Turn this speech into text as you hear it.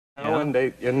Yeah.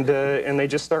 And they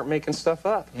just start making stuff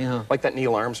up. Yeah. Like that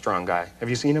Neil Armstrong guy. Have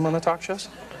you seen him on the talk shows?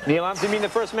 Neil Armstrong, you mean the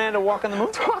first man to walk on the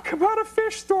moon? Talk about a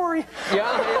fish story. Yeah.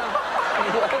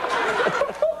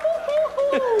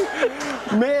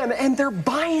 Man, and they're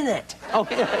buying it. Oh,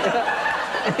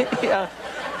 yeah.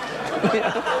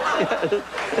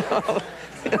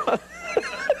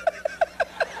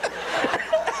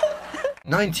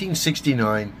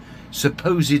 1969,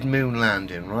 supposed moon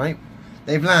landing, right?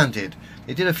 They've landed.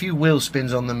 They did a few wheel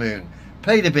spins on the moon,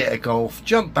 played a bit of golf,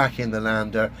 jumped back in the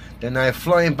lander. They're now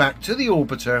flying back to the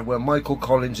orbiter where Michael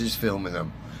Collins is filming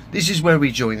them. This is where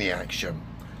we join the action.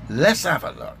 Let's have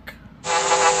a look.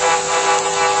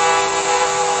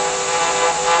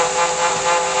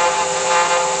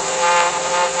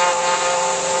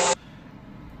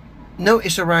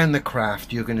 Notice around the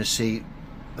craft you're going to see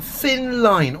a thin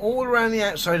line all around the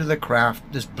outside of the craft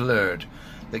that's blurred,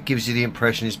 that gives you the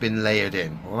impression it's been layered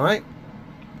in, alright?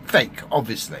 Fake,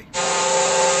 obviously.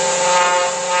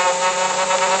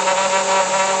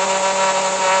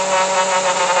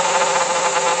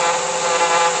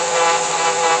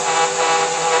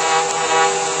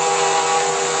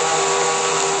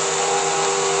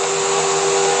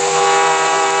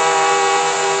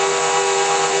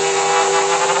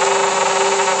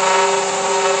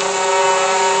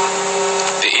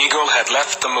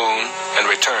 Left the moon and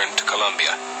returned to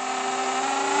Columbia.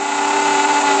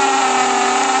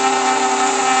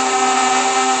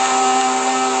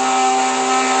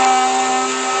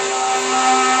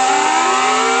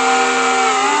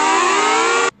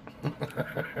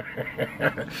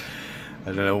 I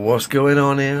don't know what's going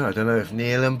on here. I don't know if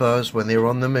Neil and Buzz, when they were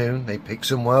on the moon, they picked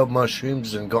some wild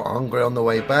mushrooms and got hungry on the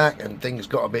way back and things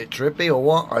got a bit trippy or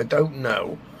what. I don't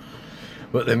know.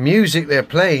 But the music they're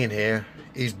playing here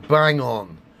is bang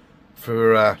on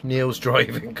for Neil's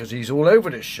driving, because he's all over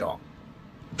this shot.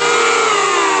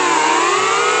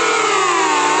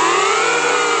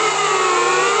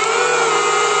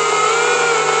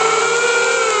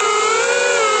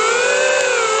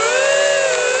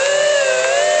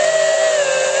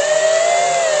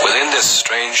 Within this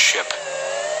strange ship,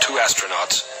 2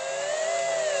 astronauts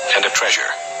and a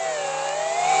treasure.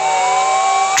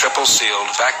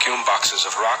 Triple-sealed vacuum boxes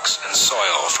of rocks and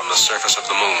soil from the surface of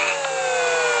the moon.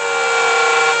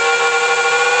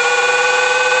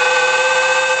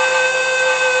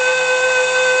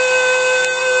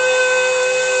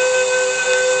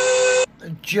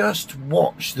 Just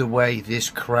watch the way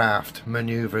this craft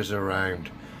maneuvers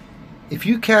around. If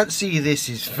you can't see this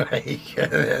is fake,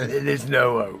 there's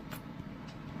no hope.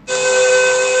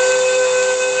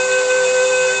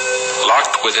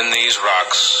 Locked within these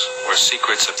rocks were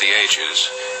secrets of the ages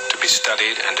to be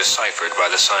studied and deciphered by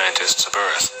the scientists of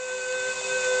Earth.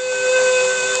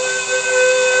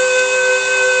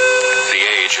 The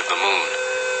age of the moon.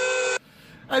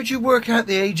 How'd you work out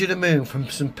the age of the moon from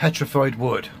some petrified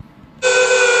wood?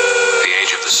 The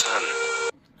age of the sun.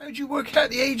 How'd you work out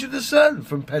the age of the sun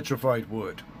from petrified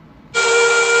wood?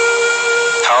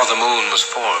 How the moon was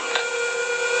formed.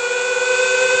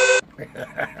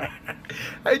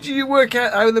 How'd you work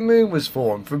out how the moon was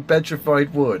formed from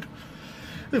petrified wood?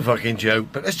 A fucking joke,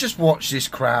 but let's just watch this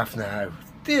craft now.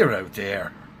 Dear oh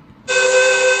dear.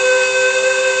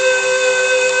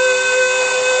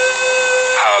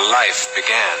 How life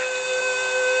began.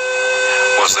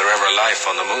 Was there ever life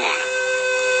on the moon?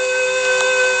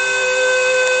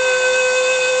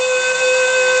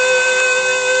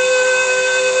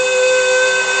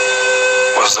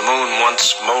 Was the moon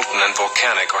once molten and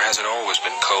volcanic, or has it always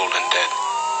been cold and dead?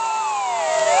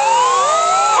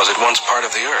 Was it once part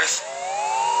of the Earth?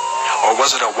 Or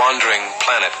was it a wandering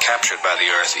planet captured by the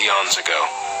Earth eons ago?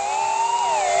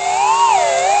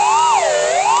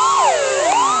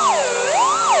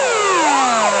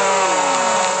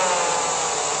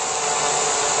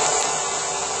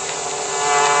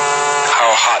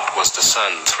 How hot was the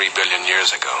sun 3 billion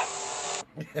years ago?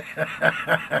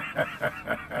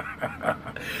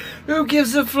 Who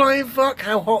gives a flying fuck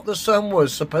how hot the sun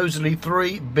was supposedly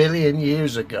 3 billion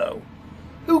years ago?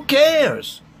 Who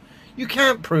cares? You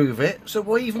can't prove it, so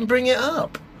why even bring it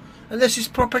up? Unless it's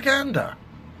propaganda.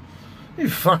 You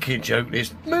fucking joke,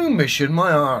 this moon mission,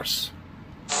 my arse.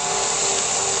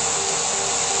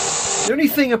 The only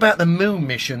thing about the moon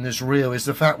mission that's real is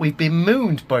the fact we've been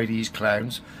mooned by these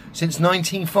clowns since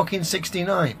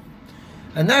 1969.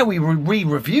 And now we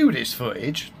re-review this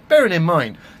footage, bearing in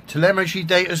mind, telemetry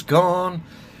data's gone,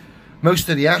 most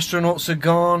of the astronauts are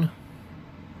gone.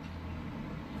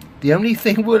 The only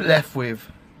thing we're left with,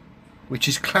 which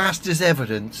is classed as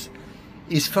evidence,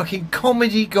 is fucking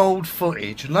comedy gold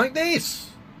footage like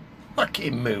this.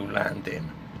 Fucking moon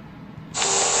landing.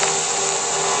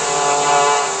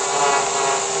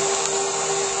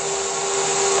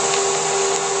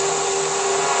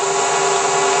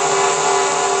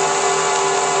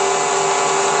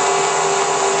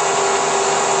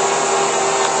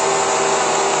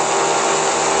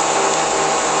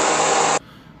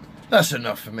 That's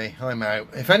enough for me. I'm out.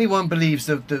 If anyone believes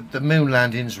the moon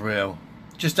landing's real,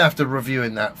 just after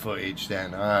reviewing that footage,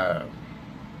 then I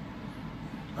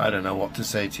don't know what to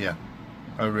say to you.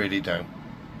 I really don't.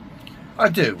 I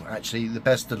do, actually. The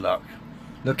best of luck.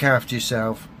 Look after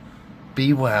yourself.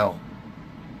 Be well.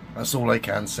 That's all I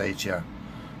can say to you.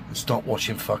 And stop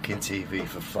watching fucking TV,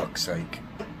 for fuck's sake.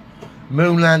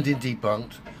 Moon landing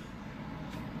debunked.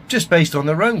 Just based on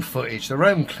their own footage, their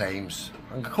own claims.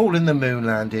 I'm calling the moon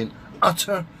landing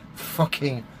utter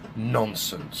fucking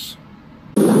nonsense.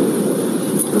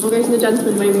 We'll go to the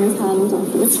gentleman waving his hand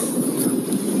afterwards.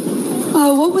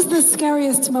 What was the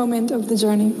scariest moment of the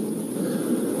journey?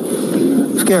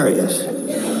 Scariest?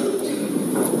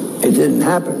 It didn't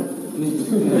happen.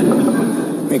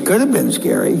 It could have been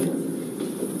scary.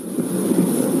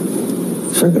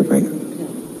 Circuit breaker.